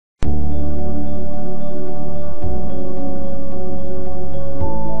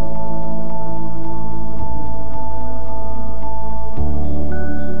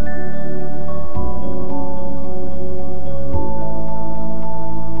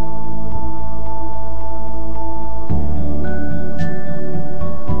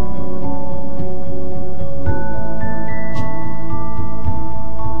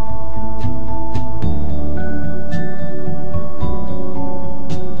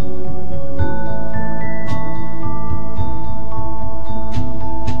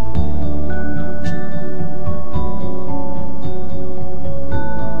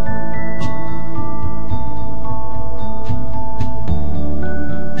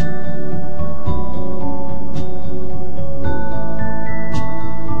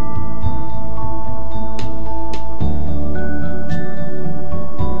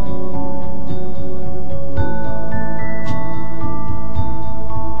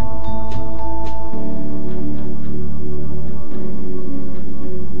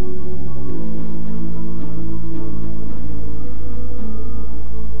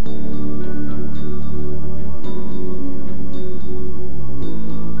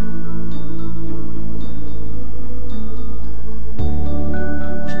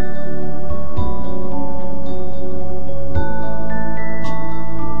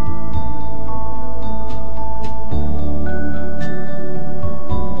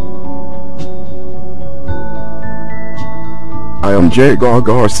am J.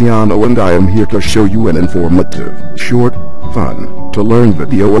 Garciano, and I am here to show you an informative, short, fun, to learn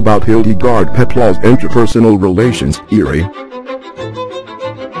video about Hildegard Petlow's interpersonal relations theory.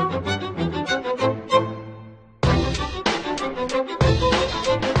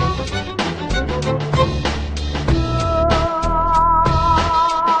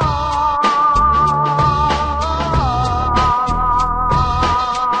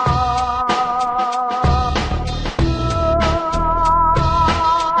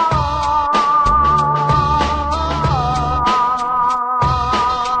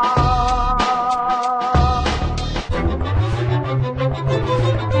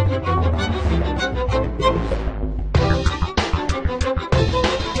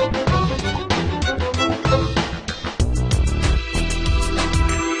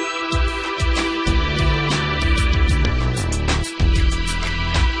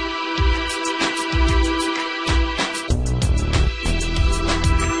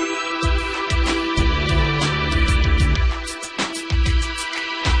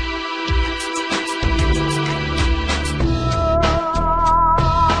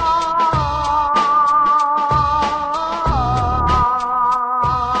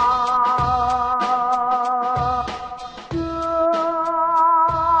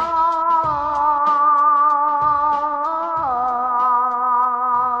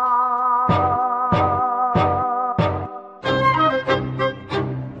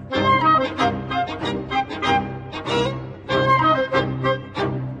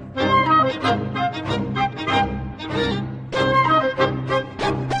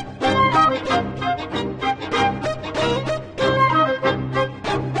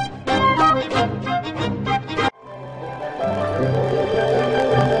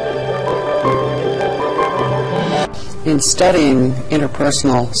 In studying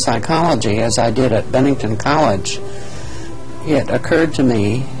interpersonal psychology, as I did at Bennington College, it occurred to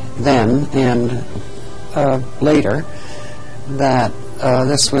me then and later that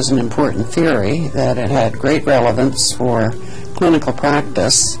this was an important theory, that it had great relevance for clinical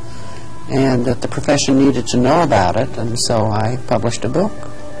practice, and that the profession needed to know about it, and so I published a book.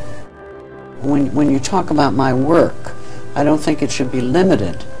 When you talk about my work, I don't think it should be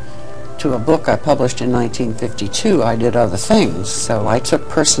limited to a book I published in 1952. I did other things. So I took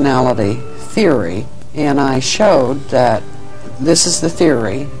personality theory and I showed that this is the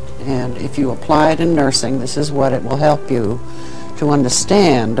theory, and if you apply it in nursing, this is what it will help you to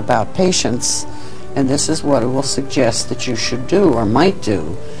understand about patients, and this is what it will suggest that you should do or might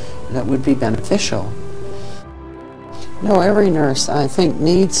do that would be beneficial. No, every nurse, I think,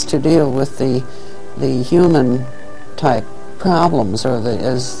 needs to deal with the human type problems, or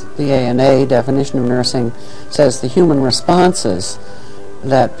as the ANA definition of nursing says, the human responses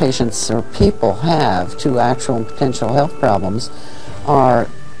that patients or people have to actual and potential health problems are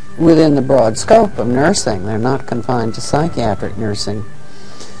within the broad scope of nursing. They're not confined to psychiatric nursing.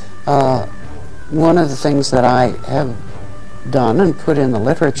 One of the things that I have done and put in the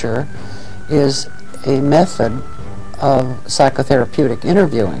literature is a method of psychotherapeutic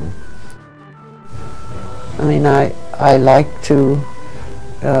interviewing. I mean, I like to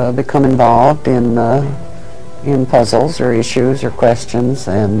become involved in puzzles or issues or questions,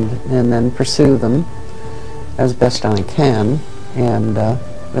 and then pursue them as best I can. And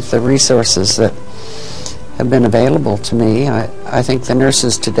with the resources that have been available to me, I think the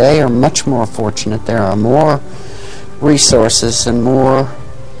nurses today are much more fortunate. There are more resources and more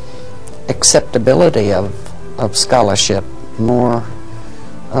acceptability of scholarship. The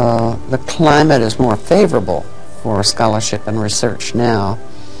climate is more favorable for scholarship and research now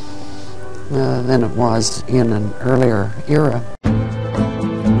than it was in an earlier era.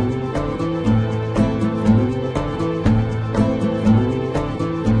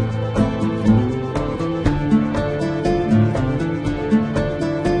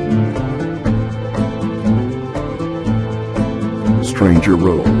 Stranger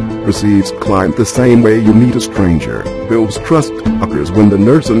role receives client the same way you meet a stranger. Builds trust occurs when the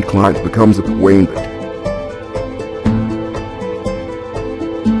nurse and client becomes acquainted.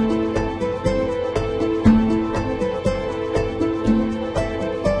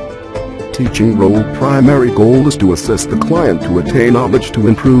 Teaching role primary goal is to assist the client to attain knowledge to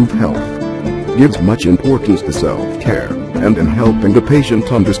improve health. Gives much importance to self-care and in helping the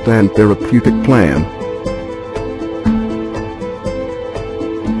patient understand therapeutic plan.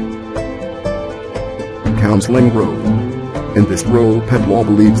 Counseling role. In this role, Petlow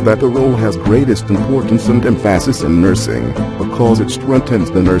believes that the role has greatest importance and emphasis in nursing because it strengthens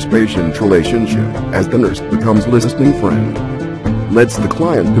the nurse-patient relationship as the nurse becomes listening friend. Leads the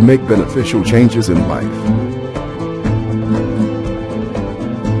client to make beneficial changes in life.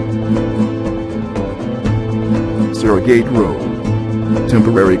 delegate role.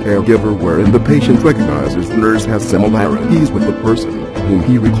 Temporary caregiver, wherein the patient recognizes the nurse has similarities with the person whom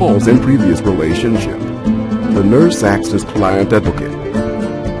he recalls in previous relationship. The nurse acts as client advocate.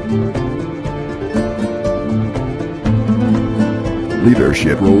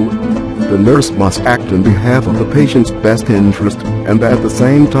 Leadership role. The nurse must act on behalf of the patient's best interest and at the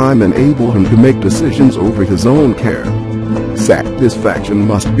same time enable him to make decisions over his own care. Satisfaction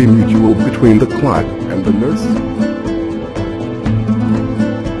must be mutual between the client and the nurse.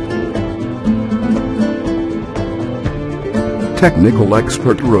 Technical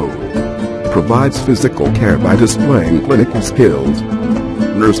expert role. Provides physical care by displaying clinical skills.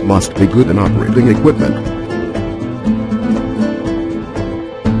 Nurse must be good in operating equipment.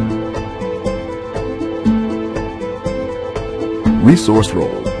 Resource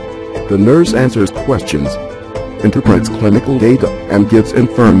role. The nurse answers questions, interprets clinical data, and gives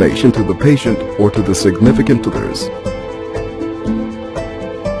information to the patient or to the significant others.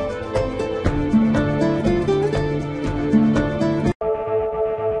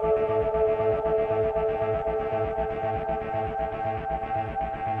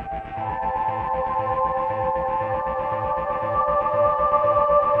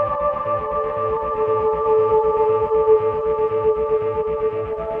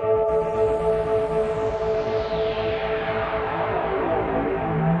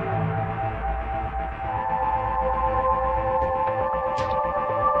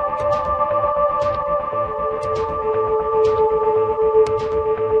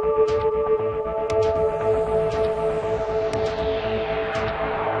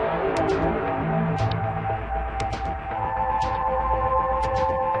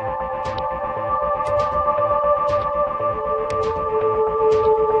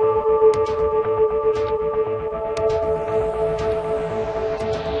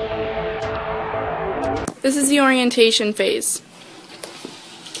 This is the orientation phase.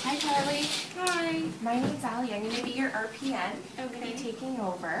 Hi, Carly. Hi. My name's Allie. I'm going to be your RPN. I'm going to Okay. be taking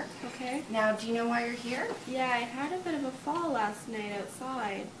over. Okay. Now, do you know why you're here? Yeah, I had a bit of a fall last night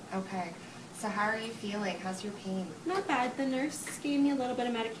outside. Okay. So how are you feeling? How's your pain? Not bad. The nurse gave me a little bit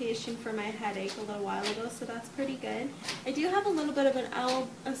of medication for my headache a little while ago, so that's pretty good. I do have a little bit of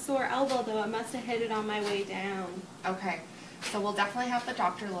a sore elbow, though. I must have hit it on my way down. Okay. So we'll definitely have the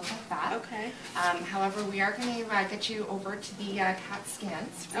doctor look at that. Okay. However, we are going to get you over to the CAT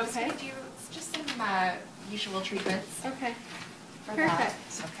scans. We're just Okay. going to do just some usual treatments Okay. for Perfect.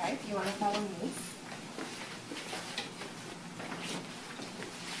 that. Okay. If you want to follow me.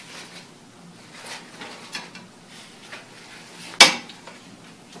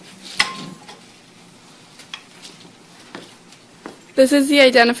 This is the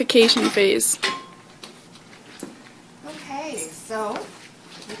identification phase. Okay. So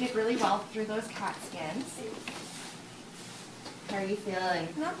you did really well through those CAT scans. How are you feeling?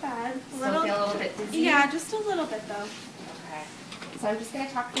 Not bad. Still feel a little bit dizzy? Yeah, just a little bit, though. Okay. So I'm just going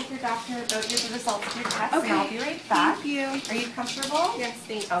to talk with your doctor about the results of your test, Okay. and I'll be right back. Thank you. Are you comfortable? Yes,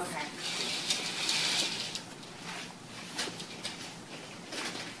 thanks. Okay.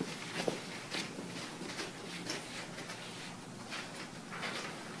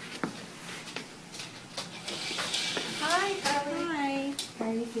 Hi, Carly. Hi. How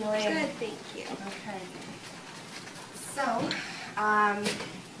are you feeling? Good, thank you. Okay. So,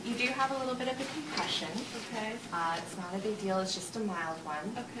 you do have a little bit of a concussion. Okay. It's not a big deal. It's just a mild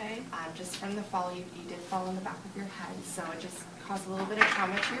one. Okay. Just from the fall, you did fall on the back of your head, so it just caused a little bit of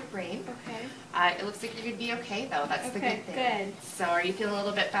trauma to your brain. Okay. It looks like you're going to be okay, though. That's the Okay, good thing. good. So are you feeling a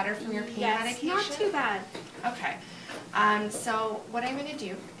little bit better from your pain Yes, medication? not too bad. Okay. So what I'm going to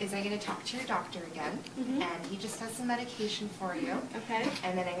do is I'm going to talk to your doctor again, Mhm. and he just has some medication for you. Okay.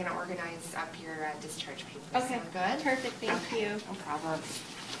 And then I'm going to organize up your discharge papers. Okay. Sound good? Perfect, thank Okay, you. No problem.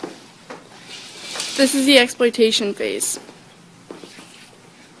 This is the exploitation phase.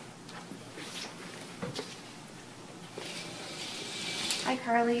 Hi,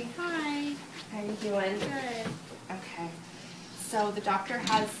 Carly. Hi. How are you doing? Good. Okay. So the doctor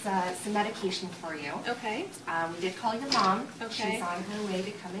has some medication for you. Okay. We did call your mom. Okay. She's on her way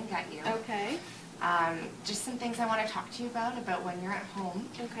to come and get you. Okay. Just some things I want to talk to you about when you're at home.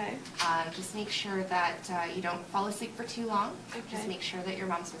 Okay. Just make sure that you don't fall asleep for too long. Okay. Just make sure that your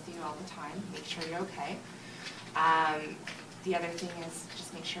mom's with you all the time. Make sure you're okay. The other thing is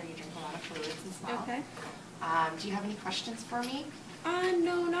just make sure you drink a lot of fluids as well. Okay. Do you have any questions for me?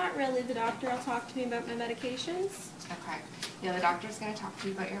 No, not really. The doctor will talk to me about my medications. Okay. Yeah, the doctor's going to talk to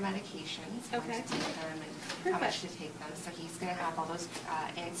you about your medications, when Okay. to take them, and how much to take them. So he's going to have all those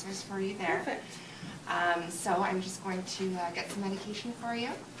answers for you there. Perfect. So I'm just going to get some medication for you.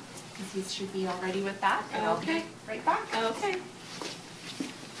 because he should be all ready with that, and I'll be Okay. right back. Okay.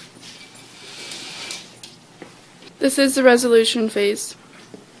 This is the resolution phase.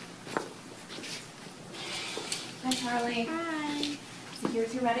 Hi, Charlie. Hi. So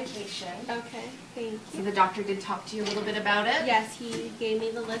here's your medication. Okay, thank So you. the doctor did talk to you a little bit about it? Yes, he gave me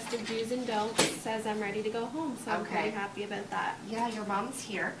the list of do's and don'ts, says I'm ready to go home, so I'm Okay. pretty happy about that. Yeah, your mom's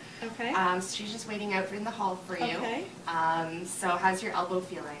here. Okay. So she's just waiting out in the hall for you. Okay. So how's your elbow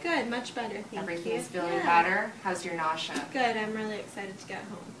feeling? Good, much better, thank you. Everything's feeling Yeah. better? How's your nausea? Good, I'm really excited to get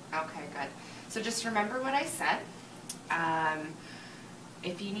home. Okay, good. So just remember what I said.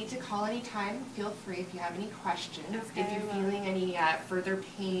 If you need to call anytime, feel free if you have any questions. Okay, If you're I will. feeling any further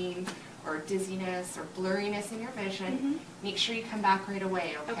pain or dizziness or blurriness in your vision, make sure you come back right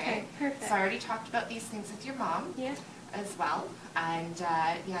away, okay? Okay, perfect. So I already talked about these things with your mom Yeah. as well. And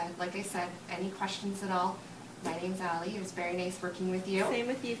yeah, like I said, any questions at all, my name's Allie. It was very nice working with you. Same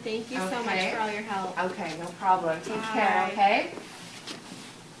with you. Thank you so much Okay. for all your help. Okay, no problem. Take care, Bye. okay?